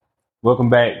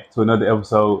Welcome back to another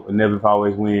episode of Never If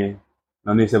Always Win.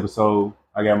 On this episode,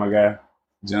 I got my guy,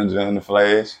 John the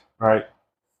Flash. right?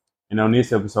 And on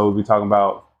this episode, we'll be talking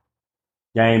about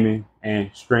gaming and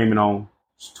streaming on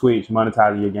Twitch,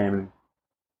 monetizing your gaming,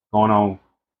 going on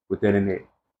with that and that.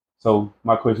 So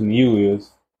my question to you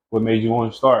is, what made you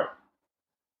want to start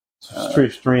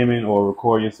Twitch streaming or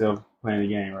record yourself playing the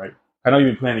game, right? I know you've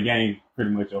been playing the game pretty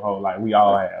much your whole life. We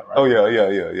all have, right? Oh yeah.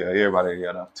 Everybody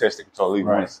tested control even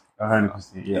Right. once.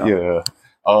 100%, yeah. Yeah.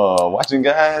 Watching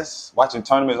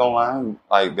tournaments online,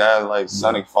 like guys like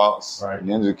Sonic Fox, Right.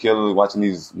 Ninja Killer, watching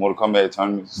these Mortal Kombat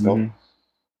tournaments and stuff. Mhm.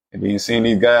 And then seeing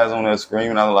these guys on there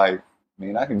screaming, I was like,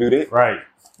 man, I can do that. Right.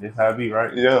 That's how it be,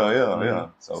 right? Yeah.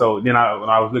 So then when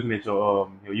I was looking at your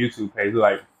YouTube page,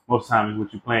 like most times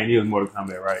what you're playing is Mortal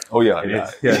Kombat, right? Oh yeah. And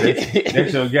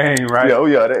that's your game, right?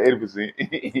 Yeah, that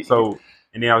 80%. So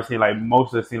and then I was seeing like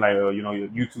most of the seeing like your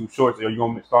YouTube shorts. Are you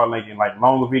gonna start making like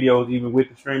longer videos even with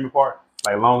the streaming part,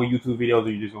 like longer YouTube videos, or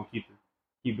you just gonna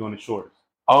keep doing the shorts?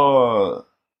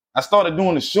 I started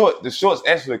doing the shorts. The shorts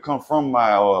actually come from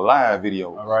my live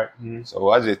videos. All right. Mm-hmm. So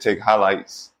I just take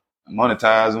highlights,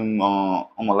 monetize them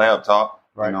on my laptop,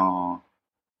 Right. and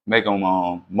make them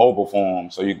mobile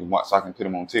form so you can watch. So I can put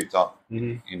them on TikTok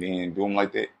Mm-hmm. and then do them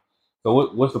like that.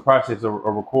 So what's the process of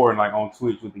recording like on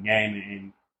Twitch with the game,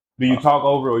 and do you talk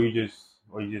over or you just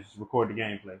record the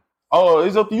gameplay? Oh,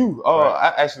 it's up to you.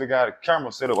 Right. I actually got a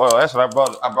camera set up. Actually, I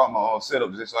brought my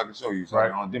setup just so I can show you, so I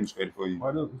can demonstrate it for you.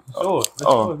 Why do sure? Let's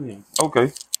show us then.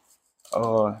 Okay.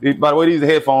 By the way, these are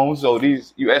headphones, so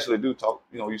these you actually do talk.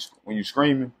 When you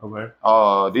screaming. Okay.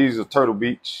 These are Turtle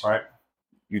Beach. Right.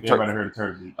 Everybody heard of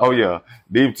Turtle Beach. Oh yeah,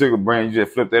 these particular brand, you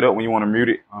just flip that up when you want to mute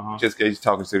it. Uh-huh. Just in case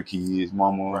you're talking to the kids,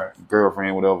 mama, Right.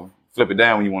 girlfriend, whatever. Flip it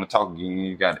down when you want to talk again.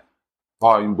 You got it.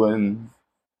 Volume button.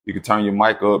 You can turn your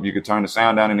mic up. You can turn the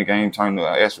sound down in the game. Turn the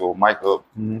actual mic up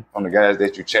from the guys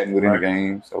that you're chatting with in the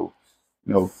game. So,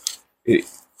 you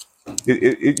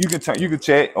can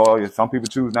chat, or some people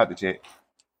choose not to chat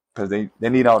because they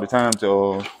need all the time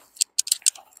to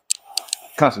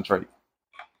concentrate.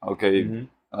 Okay. Mm-hmm.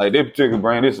 Like this particular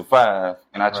brand, it's a 5,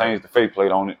 and I changed the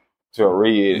faceplate on it to a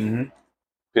red. Mm-hmm.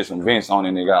 Put some vents on it,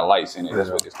 and it got lights in it. That's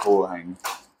what this cord hanging.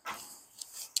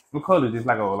 What color is this?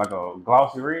 Like a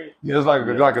glossy red? Yeah, it's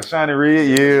like a shiny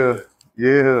red.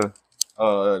 Yeah.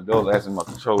 Those are actually my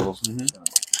controllers. Mm-hmm.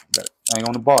 That thing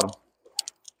on the bottom.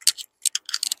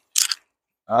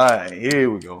 All right, here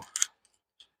we go.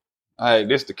 All right,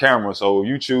 this the camera. So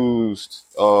you choose,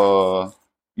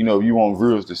 if you want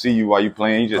viewers to see you while you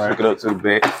playing, you just hook it up to the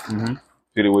back,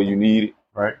 put it where you need it.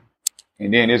 Right.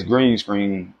 And then it's green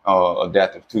screen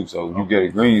adaptive too. So you get a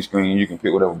green screen, you can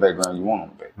pick whatever background you want on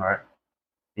the back. Right.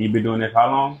 And you been doing this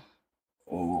how long?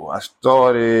 Oh, I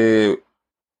started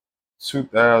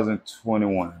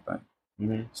 2021, I think.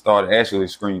 Mm-hmm. Started actually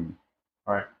screaming.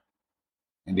 Right.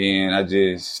 And then I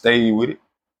just stayed with it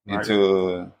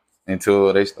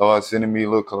until they started sending me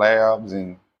little collabs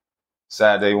and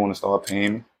decided they want to start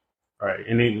paying me. Right.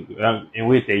 And then and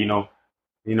with that,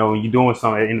 when you're doing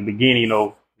something in the beginning,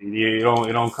 it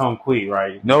don't come quick,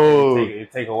 right? No. It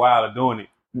take a while of doing it.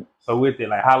 So with it,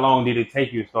 like how long did it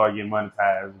take you to start getting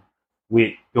monetized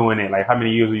with doing it? Like how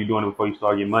many years were you doing it before you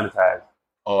started getting monetized?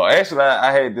 Actually,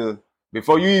 I had to,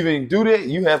 before you even do that,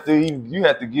 you have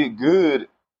to get good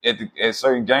at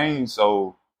certain games.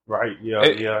 So right, yeah.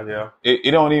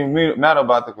 It don't even matter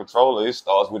about the controller. It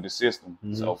starts with the system.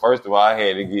 Mm-hmm. So first of all, I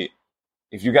had to get,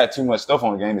 if you got too much stuff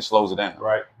on the game, it slows it down.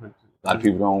 Right. A lot of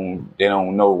people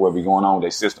don't know what be going on with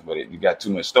their system, but you got too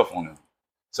much stuff on them.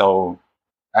 So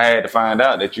I had to find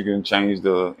out that you can change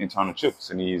the internal chips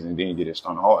in these and then get an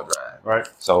external hard drive. Right.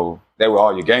 So that way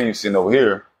all your games sitting over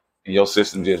here and your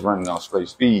system just running off straight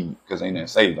speed because ain't nothing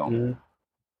saved on it. Mm-hmm.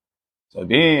 So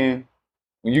then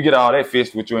when you get all that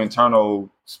fixed with your internal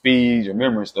speed, your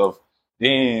memory and stuff,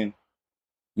 then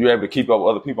you're able to keep up with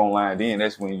other people online. Then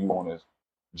that's when you want to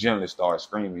generally start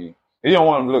screaming. You don't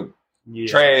want them to look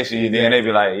trashy, then they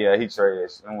be like, yeah, he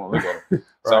trash. I don't want to look at him. Right.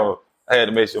 So I had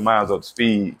to make sure mine's up to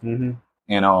speed. Mm-hmm.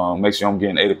 And make sure I'm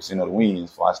getting 80% of the wins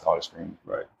before I started screaming.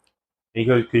 Right.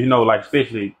 Because like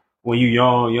especially when you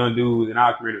young dudes in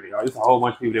our community, it's a whole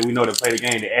bunch of people that we know that play the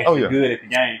game that actually good at the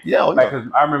game. Yeah. Like, cause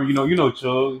I remember,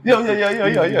 Chug.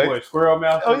 Yeah. What, Squirrel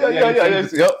Mouth? Oh yeah.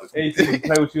 Yep. They used to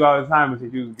play with you all the time and say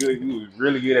you was good. You was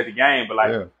really good at the game, but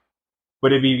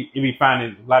but it be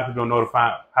finding a lot of people don't know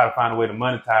how to find a way to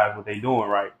monetize what they doing,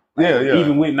 right? Like,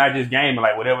 even with not just gaming,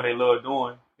 like whatever they love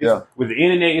doing. With the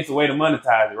internet, it's a way to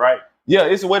monetize it, right? Yeah,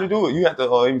 it's a way to do it. You have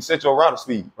to even set your router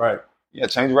speed. Right. Yeah,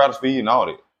 change your router speed and all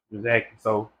that. Exactly.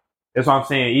 So that's what I'm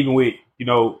saying. Even with,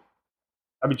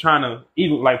 I be trying to,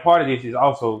 even like part of this is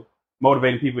also,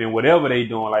 motivating people in whatever they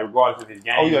doing, like regardless if it's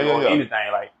game or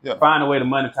anything. Like find a way to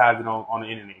monetize it on the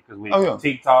internet because with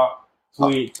TikTok,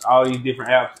 Twitch, all these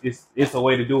different apps, it's a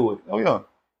way to do it. Oh yeah.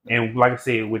 And like I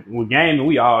said, with gaming,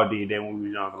 we all did that when we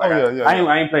was younger. Like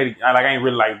I ain't played I ain't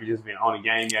really like just been on a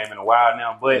game in a while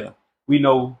now, but we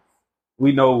know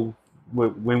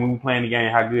when we playing the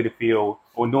game how good it feels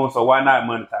when doing so. Why not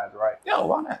monetize it, right? Yeah,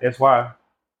 why not? That's why.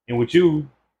 And with you,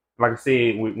 like I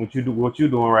said, what you're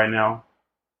doing right now,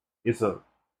 it's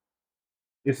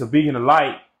a beacon of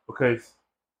light because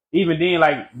even then,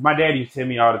 like my daddy used to tell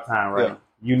me all the time, right? Yeah.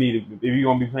 You need to, if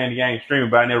you're gonna be playing the game,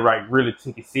 streaming, but I never like really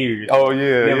took it serious. Oh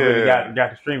yeah, never really got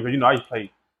to stream because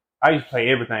I used to play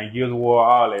everything, Gears of War,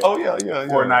 all that. Oh yeah,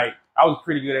 Fortnite. I was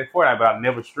pretty good at Fortnite, but I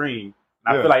never streamed.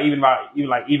 And I feel like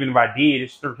even if I did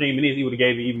streaming this, he would have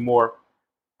gave me even more.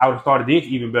 I would have started this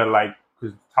even better, like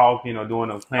because talking or doing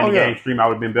playing the game stream, I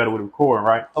would have been better with recording,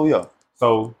 right? Oh yeah.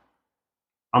 So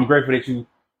I'm grateful that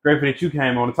you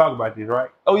came on to talk about this, right?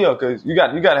 Oh yeah, because you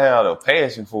got to have a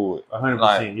passion for it.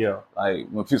 100%, yeah. Like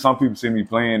when some people see me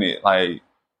playing it, like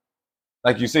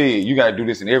you said, you got to do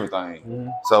this in everything. Mm-hmm.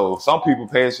 So some people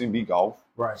passion be golf,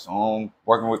 right? So I'm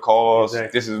working with cars.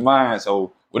 Exactly. This is mine.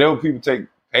 So whatever people take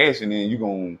passion in, you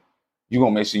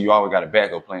gonna make sure you always got a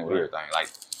backup playing with everything.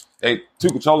 Like two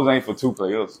controllers ain't for two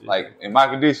players. Yeah. Like in my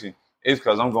condition, it's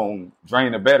because I'm gonna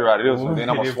drain the battery out of this one, then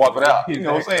I'm gonna swap it out. You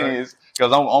know what I'm saying? It's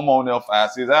because I'm on there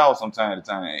 5-6 hours from time to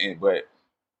time. But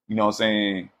you know what I'm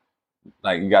saying?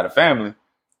 Like you got a family,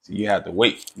 so you have to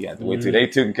wait. You have to wait till they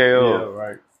taken care of. Yeah,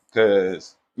 right.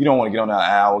 Because you don't want to get on that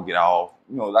hour, get off.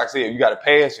 You know, like I said, if you got a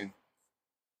passion,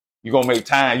 you're gonna make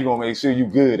time. You're gonna make sure you're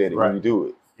good at it when you do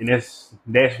it. And that's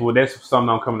something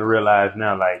I'm coming to realize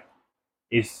now. Like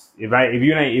it's if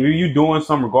you doing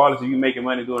something regardless if you making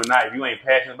money doing it or not, if you ain't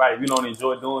passionate about it, if you don't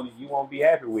enjoy doing it, you won't be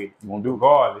happy with it. You won't do it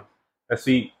regardless. Let's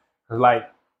see, because like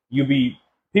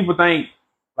people think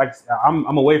like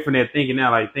I'm away from that thinking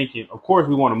now. Like thinking, of course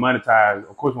we want to monetize,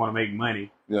 of course we want to make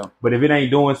money. Yeah. But if it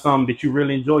ain't doing something that you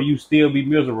really enjoy, you still be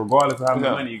miserable regardless of how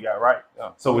much money you got, right?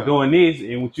 Yeah. So we're doing this,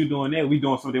 and what you doing that, we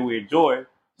doing something we enjoy.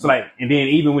 So like, and then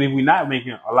even if we're not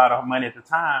making a lot of money at the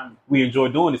time, we enjoy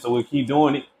doing it. So we'll keep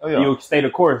doing it. And you'll stay the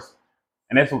course.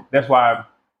 And that's why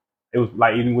it was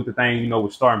like, even with the thing,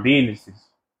 with starting businesses,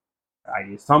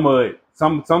 like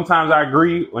sometimes I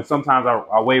agree, and sometimes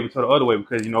I waver to the other way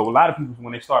because, a lot of people,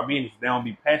 when they start business, they don't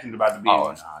be passionate about the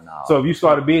business. Oh, no. So if you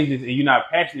start a business and you're not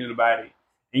passionate about it,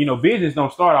 and business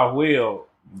don't start off well,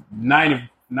 95%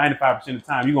 of the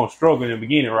time, you're going to struggle in the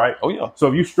beginning, right? Oh, yeah. So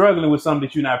if you're struggling with something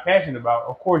that you're not passionate about,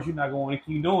 of course, you're not going to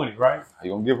keep doing it, right?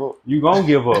 You're going to give up. You're going to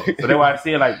give up. So that's why I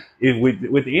said, like,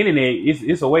 with the internet,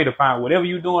 it's a way to find, whatever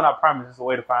you're doing, I promise it's a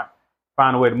way to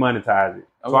find a way to monetize it.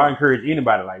 So I encourage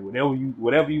anybody, like,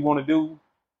 whatever you want to do,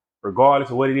 regardless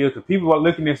of what it is, because people are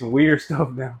looking at some weird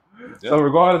stuff now. Yeah. So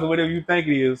regardless of whatever you think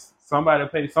it is, somebody will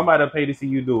pay to see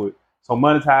you do it. So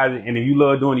monetize it, and if you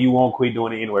love doing it, you won't quit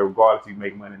doing it anyway, regardless if you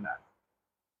make money or not.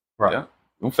 Right. Yeah.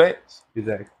 Them facts.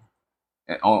 Exactly.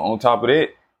 And on top of that,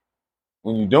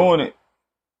 when you're doing it,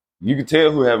 you can tell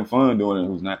who's having fun doing it and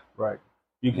who's not. Right.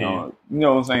 You can. You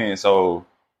know what I'm saying? So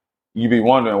you be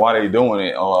wondering why they doing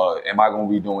it, or am I going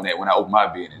to be doing that when I open my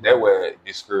business? That way it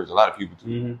discourages a lot of people too.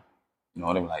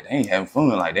 Mm-hmm. They be like, they ain't having fun.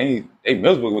 Like they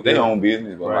miserable with their own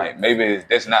business, but like maybe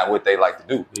that's not what they like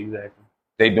to do. Exactly.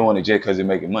 They doing it just because they're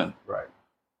making money. Right.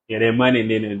 Yeah, that money, and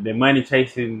then the money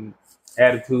chasing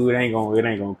attitude, it ain't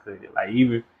gonna cut it. Like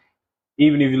even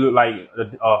if you look like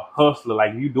a hustler,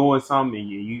 like you doing something and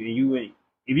you ain't,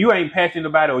 if you ain't passionate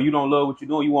about it or you don't love what you're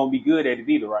doing, you won't be good at it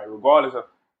either, right? Regardless of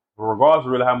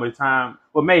really how much time.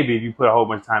 Well, maybe if you put a whole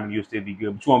bunch of time in, you'll still be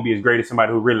good, but you won't be as great as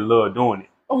somebody who really love doing it.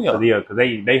 Oh yeah, because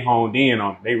they honed in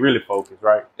on it. They really focus,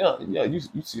 right? Yeah. You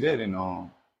see that in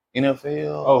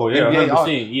NFL. Oh yeah, NBA,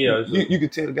 100%. Yeah, you can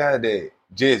tell the guy that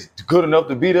just good enough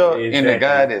to be there, and the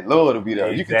guy that love to be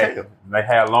there. You can tell. They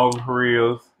have longer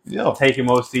careers. Yeah, take it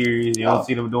more serious. You don't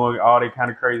see them doing all that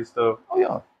kind of crazy stuff. Oh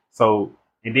yeah. So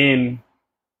and then,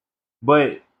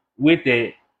 but with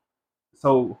that,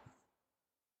 so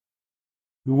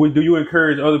do you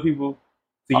encourage other people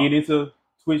to get into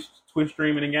Twitch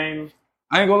streaming and gaming?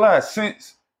 I ain't gonna lie.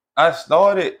 Since I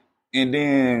started, and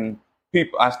then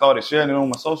I started sharing it on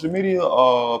my social media.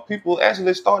 People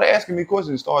actually started asking me questions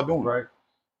and started doing it. Right.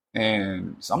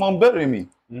 And some of them better than me.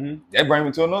 Mm-hmm. That brings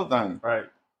me to another thing. Right.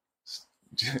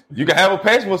 You can have a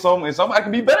passion for something, and somebody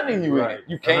can be better than you. Right.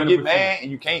 You can't get 100%. mad,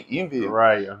 and you can't envy it.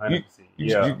 Right, 100%.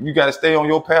 You got to stay on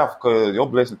your path because your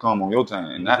blessing come on your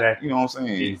time. Not, Exactly. you know what I'm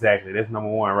saying? Exactly. That's number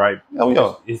one, right? Oh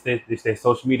yeah. It's that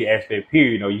social media aspect.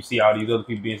 Period. You know, you see all these other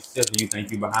people being successful, you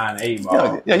think you behind the 8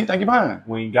 ball. Yeah, you think you're behind.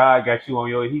 When God got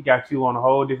you he got you on a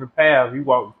whole different path. You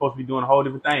are supposed to be doing a whole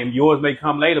different thing. Yours may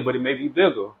come later, but it may be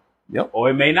bigger. Yep. Or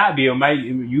it may not be.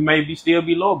 You may still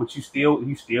be low, but you still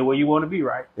where you want to be,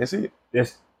 right? That's it.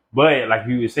 But like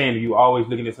you were saying, if you always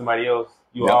looking at somebody else,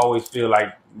 you always feel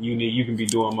like you can be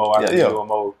doing more. I can be doing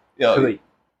more. Yeah.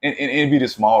 And it'd be the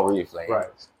small red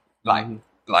flags. Right.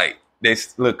 Like they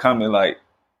look coming like,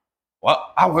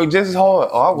 well, I work just as hard.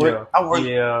 Or I work.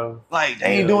 Yeah. Like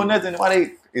they ain't doing nothing. Why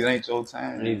they? It ain't your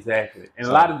time. Exactly. And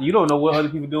a lot of you don't know what other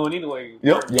people doing anyway.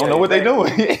 Yep. You don't know what they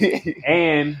doing.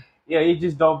 And it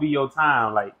just don't be your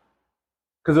time. Like,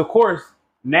 because of course,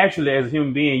 naturally as a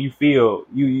human being, you feel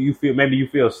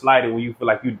slighted when you feel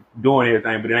like you're doing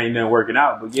everything, but it ain't nothing working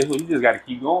out. But guess what? You just got to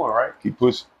keep going, right? Keep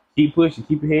pushing. Keep pushing.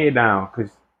 Keep your head down.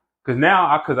 Because now,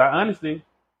 I honestly,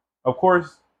 of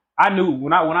course, I knew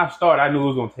when I started, I knew it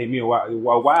was gonna take me a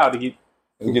while to get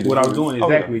what I was doing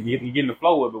exactly, get in the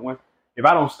flow of it. But if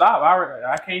I don't stop,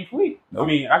 I can't quit. Nope. I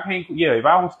mean, I can't. Yeah, if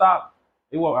I don't stop,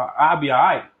 I'll be all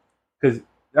right. Because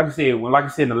like I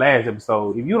said in the last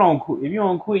episode, if you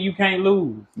don't quit, you can't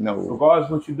lose. No,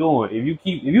 regardless of what you're doing.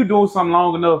 If you're doing something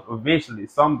long enough, eventually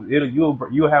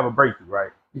you'll have a breakthrough,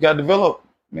 right? You gotta develop.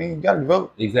 Man, you gotta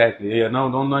develop. Exactly. Yeah.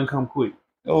 No, don't nothing come quick.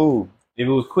 No. If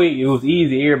it was quick, it was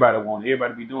easy. Everybody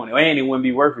be doing it, and it wouldn't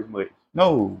be worth as much.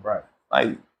 No. Right.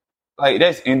 Like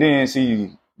that's, and then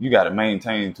see, you got to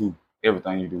maintain too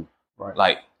everything you do. Right.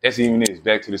 Like that's even this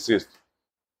back to the system.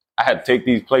 I had to take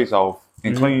these plates off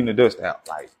and clean the dust out.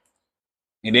 Like,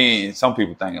 and then some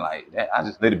people thinking like that. I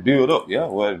just let it build up. Yeah.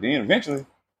 Well, then eventually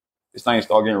this thing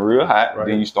start getting real hot. Right.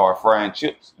 Then you start frying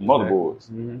chips and motherboards.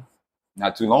 Mm-hmm.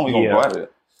 Not too long, you gonna go out of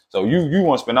it. So you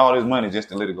want to spend all this money just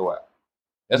to let it go out.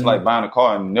 That's like buying a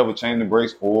car and never change the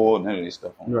brakes, oil, none of this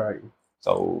stuff on it. Right.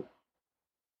 So,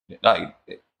 like,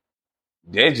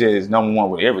 that's just number one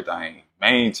with everything.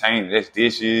 Maintain, that's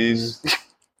dishes,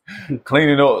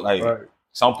 cleaning up. Like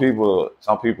some people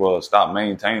stop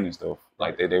maintaining stuff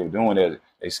like they were doing that.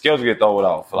 They schedule get thrown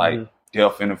off, like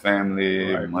death in the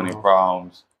family, money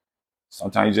problems.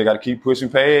 Sometimes you just got to keep pushing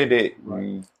past that.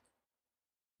 Right.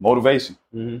 Motivation.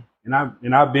 Mm-hmm. And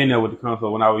I've been there with the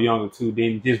console when I was younger too.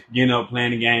 Then just getting up,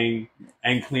 playing the game,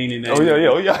 and cleaning. Oh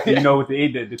yeah. You know, with the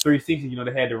 360, you know,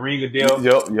 they had the ring of death.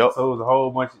 Yep. So it was a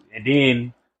whole bunch. And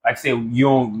then, like I said, a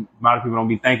lot of people don't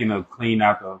be thinking of clean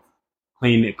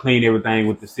everything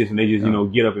with the system. They just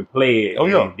get up and play it. Oh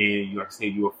yeah. And then, like I said,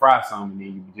 you would fry something, and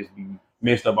then you would just be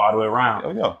messed up all the way around.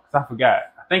 Oh yeah. 'Cause I forgot.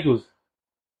 I think it was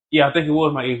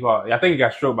my Xbox. I think it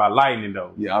got struck by lightning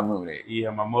though. Yeah, I remember that. Yeah,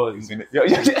 my mother.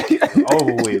 Yeah.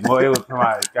 Over with. It was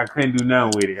I couldn't do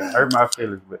nothing with it. It hurt my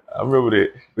feelings, but I remember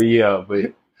that. But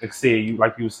like I said,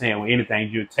 like you were saying, with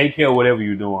anything, you take care of whatever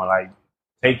you're doing. Like,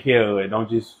 take care of it. Don't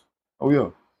just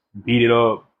beat it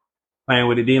up, playing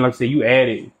with it. Then, like I said, you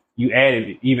added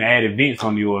vents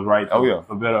on yours, right?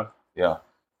 For better. Yeah,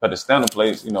 but the standard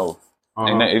place, and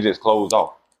then it just closed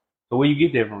off. So where you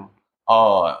get that from?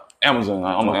 Amazon.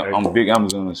 I'm a big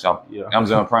Amazon shopper. Yeah.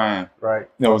 Amazon Prime. Right.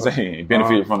 You know what I'm saying?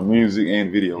 Benefit from the music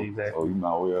and video. Exactly. So you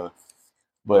might well.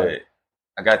 But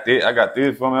I got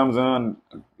this from Amazon.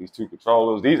 These two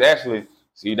controllers. These actually,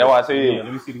 see, that's why I said. Yeah,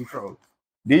 let me see the controllers.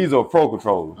 These are pro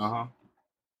controllers.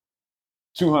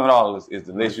 $200 is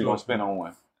the least you're gonna spend on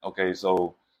one. Okay,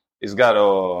 so it's got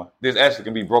this actually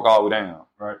can be broke all the way down.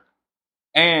 Right.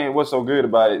 And what's so good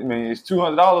about it? I mean, it's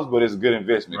 $200, but it's a good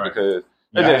investment because.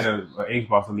 I had an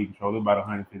Xbox Elite controller, about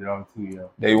 $150 too. Yeah,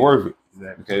 they worth it.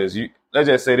 Exactly. Because let's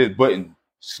just say this button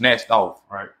snatched off.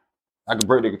 Right. I could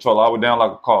break the controller all the way down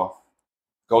like a car,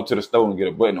 go to the store and get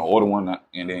a button or order one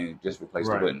and then just replace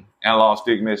the button. Analog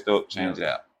stick messed up, change it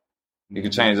out. You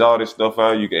can change all this stuff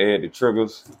out. You can add the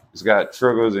triggers. It's got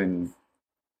triggers and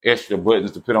extra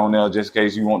buttons to put on there just in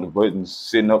case you want the buttons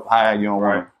sitting up high. You don't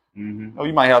want.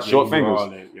 You might have short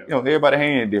fingers. Everybody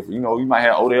hand different. You might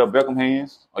have Odell Beckham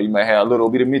hands, or you might have a little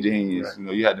bit of midget hands.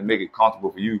 Right. You have to make it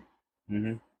comfortable for you.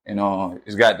 And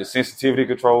it's got the sensitivity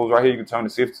controls right here. You can turn the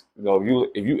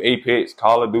sensitivity. If you Apex,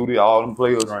 Call of Duty, all them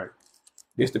players,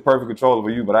 it's the perfect controller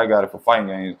for you. But I got it for fighting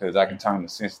games because I can turn the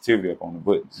sensitivity up on the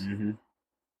buttons.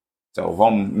 So if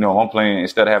I'm playing,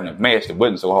 instead of having to mash the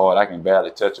button so hard, I can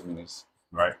barely touch them, and it's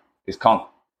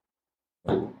comfortable.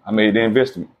 So I made the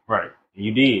investment. Right.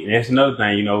 You did. And that's another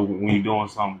thing, when you're doing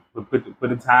something, put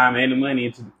the time and the money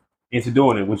into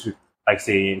doing it. Which, like I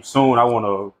said, soon I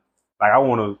want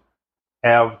to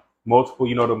have multiple,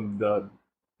 the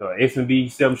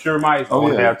E07 sure might. So I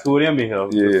want to have 2 of them in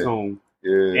here soon.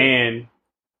 Yeah.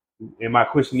 And my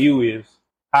question to you is,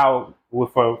 how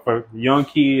for young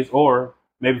kids or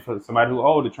maybe for somebody who's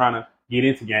older trying to get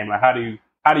into game, like how do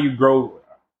you grow?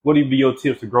 What do you be your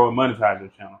tips to grow and monetize your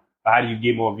channel? Or how do you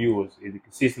get more viewers? Is it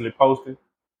consistently posting?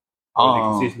 Or is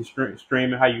it consistently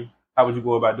streaming? How would you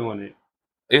go about doing it?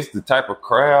 It's the type of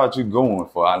crowd you're going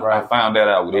for. I found that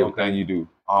out with everything you do.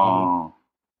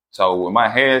 So with my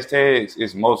hashtags,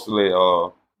 it's mostly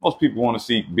most people want to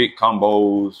see big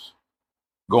combos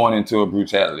going into a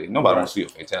brutality. Nobody wants to see a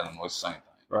fatality. It's the same thing.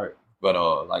 Right. But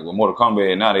like with Mortal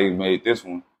Kombat, now they made this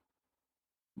one.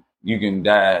 You can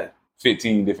die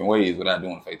 15 different ways without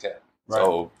doing a fatality. Right.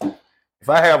 So if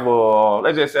I have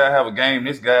let's just say I have a game,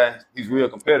 this guy, he's real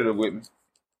competitive with me,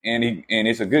 and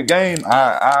it's a good game,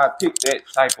 I pick that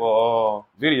type of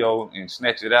video and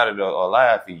snatch it out of the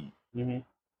live feed.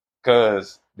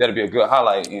 Because that'll be a good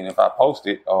highlight, and if I post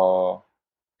it,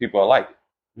 people will like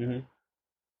it.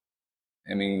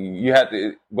 I mean, you have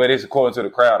to, but it's according to the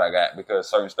crowd I got, because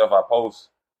certain stuff I post,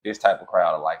 this type of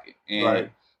crowd will like it. And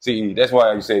see, that's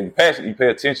why you say passion. You pay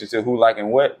attention to who liking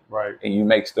what, and you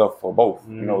make stuff for both.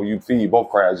 You know, you feed both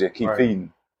crowds. Just keep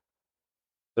feeding.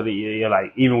 So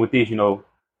like even with this,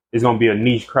 it's gonna be a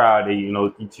niche crowd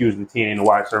that it's usually tend to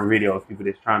watch certain videos. People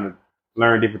that's trying to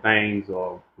learn different things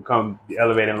or become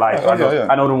elevated in life.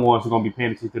 I know them ones are gonna be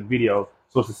paying attention to the video.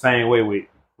 So it's the same way with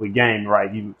game,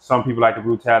 right? Some people like the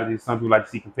brutality. Some people like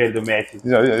to see competitive matches.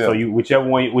 So whichever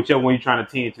one you're trying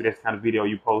to tend to, that's the kind of video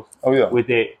you post. With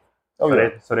that.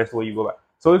 So that's the way you go about.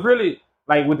 So it's really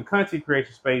like with the content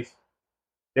creation space.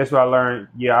 That's what I learned.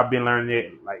 Yeah, I've been learning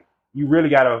that. Like you really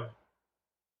gotta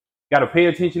pay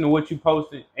attention to what you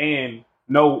posted and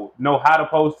know how to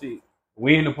post it,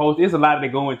 when to post it. There's a lot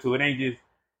that go into it. Ain't just.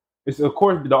 It's of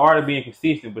course the art of being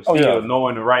consistent, but still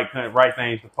knowing the right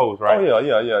things to post, right?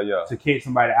 To catch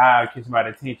somebody's eye, catch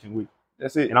somebody's attention.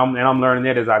 That's it. And I'm learning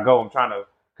that as I go. I'm trying to,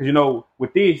 because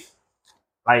with this,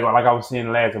 like I was saying in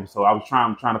the last episode, I'm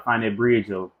trying to find that bridge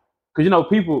of, because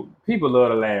people love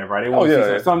to laugh, right? They want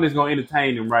to see something that's gonna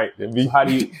entertain them, right? So how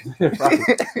do you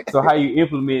how you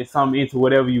implement something into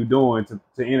whatever you're doing to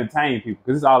entertain people?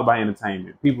 Because it's all about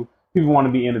entertainment. People want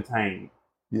to be entertained.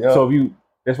 Yeah. So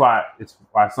that's why it's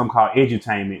some call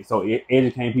edutainment. So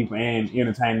educating people and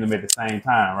entertaining them at the same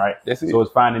time, right? That's it. So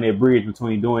it's finding that bridge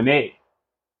between doing that,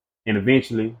 and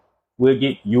eventually we'll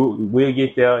get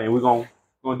there, and we're gonna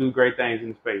do great things in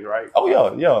the space, right?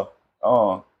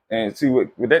 And see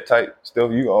with that type stuff,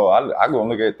 I go and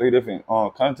look at 3 different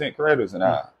content creators, and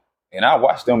I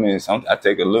watch them, and I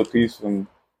take a little piece from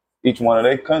each one of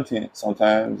their content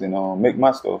sometimes, and make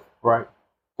my stuff. Right.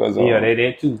 They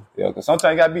did too. Yeah, because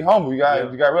sometimes you gotta be humble. You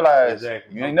gotta realize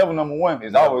you ain't never number one.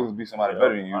 It's always gonna be somebody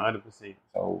better than you. 100%.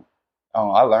 So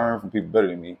I learn from people better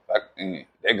than me. And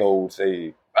that goes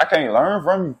say, I can't learn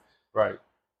from you. Right.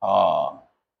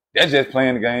 That's just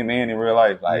playing the game and in real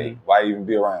life. Like, why even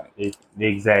be around it?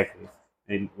 Exactly.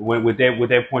 And with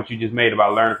that point you just made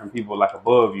about learning from people like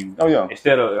above you.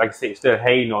 Instead of, like I said,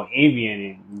 hating or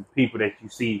envying people that you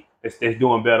see that's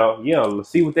doing better. Let's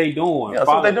see what they doing. See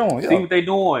what they doing. See what they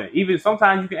doing. Even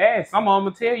sometimes you can ask. Some of them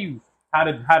will tell you how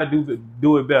to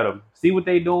do it better. See what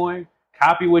they doing.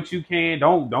 Copy what you can.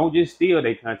 Don't just steal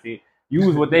their content.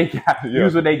 Use what they got.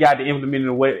 Use what they got to implement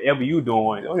in whatever you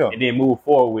doing, and then move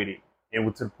forward with it.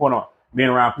 And to the point of being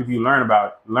around people you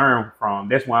learn from.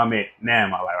 That's where I'm at now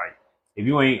in my life. Like, if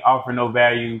you ain't offering no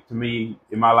value to me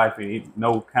in my life in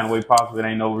no kind of way possible, it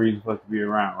ain't no reason for us to be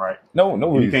around, right? No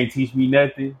reason. You can't teach me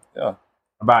nothing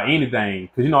about anything.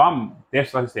 Because,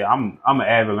 that's like I said, I'm an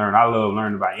avid learner. I love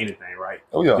learning about anything, right?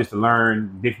 Just to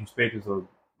learn different perspectives of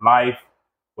life,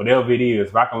 whatever it is.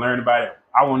 If I can learn about it,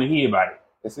 I want to hear about it.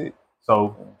 That's it.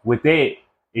 So with that,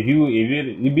 if you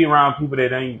be around people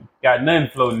that ain't got nothing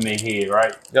floating in their head,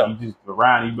 right? You just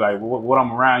around, you be like, what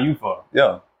I'm around you for?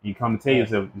 You come to tell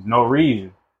yourself there's no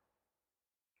reason.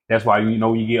 That's why when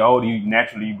you get older, you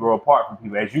naturally grow apart from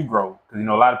people as you grow. Because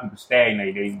a lot of people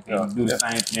stagnate. They do the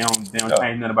same. They don't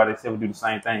change nothing about themselves. Do the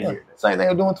same thing. Same thing they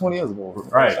were doing 20 years ago.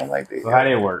 Right. Something like that. So how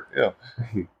that work?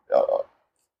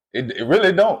 It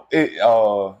really don't.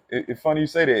 It's funny you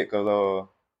say that because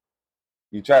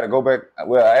you try to go back.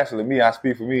 Well, actually, I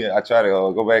speak for me. I try to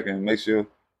go back and make sure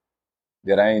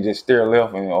that I ain't just steer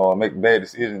left or make a bad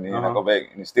decision, and I go back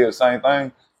and it's still the same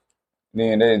thing.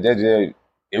 Then that just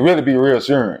it really be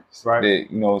reassurance that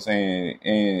what I'm saying,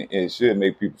 and it should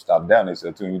make people stop down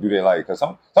themselves too. And you do that, like, because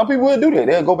some people will do that.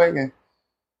 They'll go back and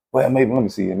maybe let me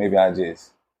see it. Maybe I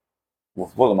just was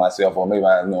full of myself, or maybe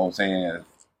I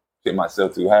fit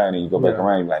myself too high, and then you go back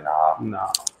around and be like,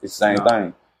 nah, it's the same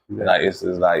thing. Like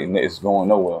it's going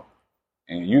nowhere.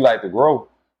 and you like to grow,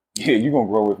 yeah, you're gonna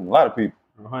grow away from a lot of people.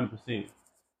 100%.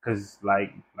 Because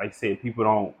like I said, a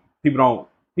lot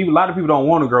of people don't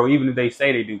want to grow, even if they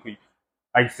say they do.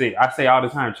 Like I say all the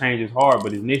time, change is hard,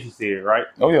 but it's necessary, right?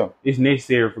 Oh yeah, it's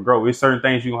necessary for growth. It's certain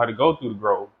things you gonna have to go through to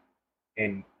grow,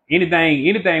 and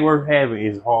anything worth having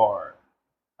is hard.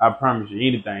 I promise you,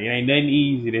 anything. It ain't nothing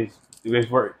easy that's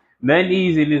worth. Nothing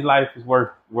easy in this life is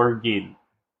worth getting.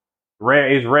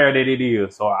 It's rare that it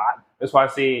is. So that's why I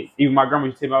said, even my grandma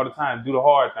used to tell me all the time, do the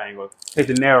hard thing or take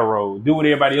the narrow road. Do what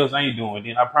everybody else ain't doing.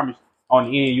 Then I promise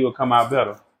on the end you'll come out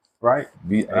better. Right?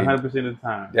 100% of the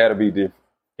time. That'll be different.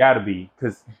 Gotta be.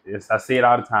 Because I say it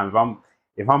all the time.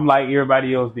 If I'm like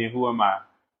everybody else, then who am I?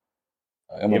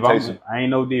 Imitation. I ain't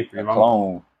no different. A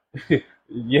clone.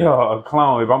 Yeah, a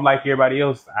clone. If I'm like everybody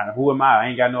else, who am I? I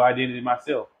ain't got no identity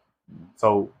myself.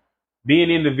 So be an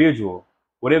individual.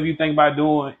 Whatever you think about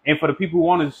doing, and for the people who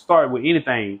want to start with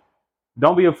anything,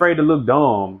 don't be afraid to look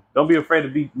dumb. Don't be afraid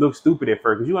to look stupid at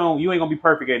first, because you ain't gonna be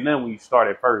perfect at nothing when you start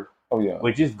at first. Oh yeah.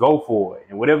 But just go for it,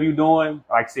 and whatever you're doing,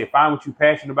 like I said, find what you're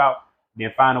passionate about,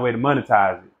 then find a way to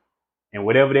monetize it. And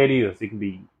whatever that is, it can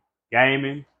be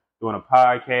gaming, doing a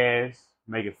podcast,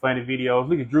 making funny videos.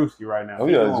 Look at Drewski right now. Oh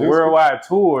He's yeah, doing worldwide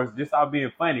tours just out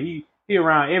being funny. He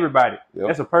around everybody. Yep.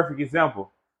 That's a perfect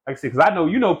example. Like I said, because I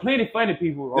know plenty of funny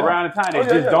people around the time that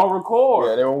just don't record.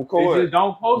 Yeah, they don't record. They just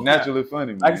don't post. Naturally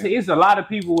funny, man. Like I said, it's a lot of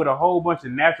people with a whole bunch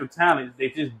of natural talents. They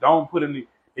just don't put them.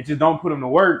 It just don't put them to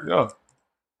work. Yeah.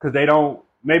 Because they don't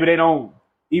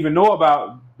even know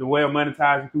about the way of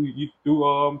monetizing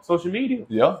through social media.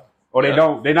 Yeah. Or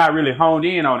they're not really honed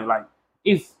in on it. Like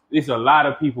it's a lot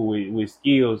of people with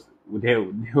skills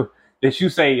that you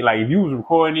say, like, if you was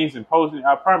recording this and posting,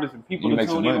 I promise people to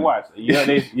tune in and watch. Yeah,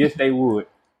 yes they would.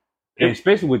 And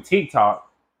especially with TikTok.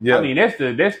 Yeah. I mean,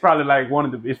 that's probably like one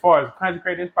of the, as far as content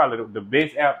creating, that's probably the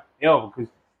best app ever.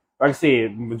 Because like I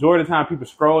said, majority of the time people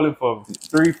scrolling for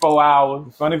 3-4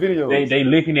 hours. Funny videos. They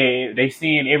looking at it, they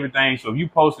seeing everything. So if you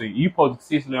post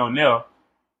consistently on there,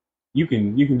 you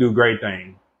can do great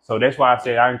things. So that's why I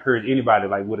say I encourage anybody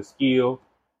like with a skill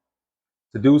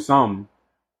to do something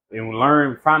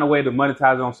and find a way to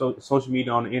monetize it on social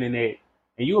media, on the internet,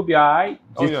 and you'll be all right.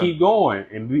 Just keep going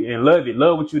and love it.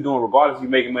 Love what you're doing, regardless if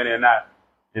you're making money or not.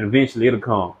 And eventually it'll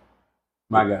come.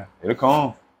 My guy. It'll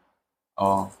come.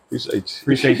 Appreciate you.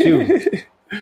 Appreciate you.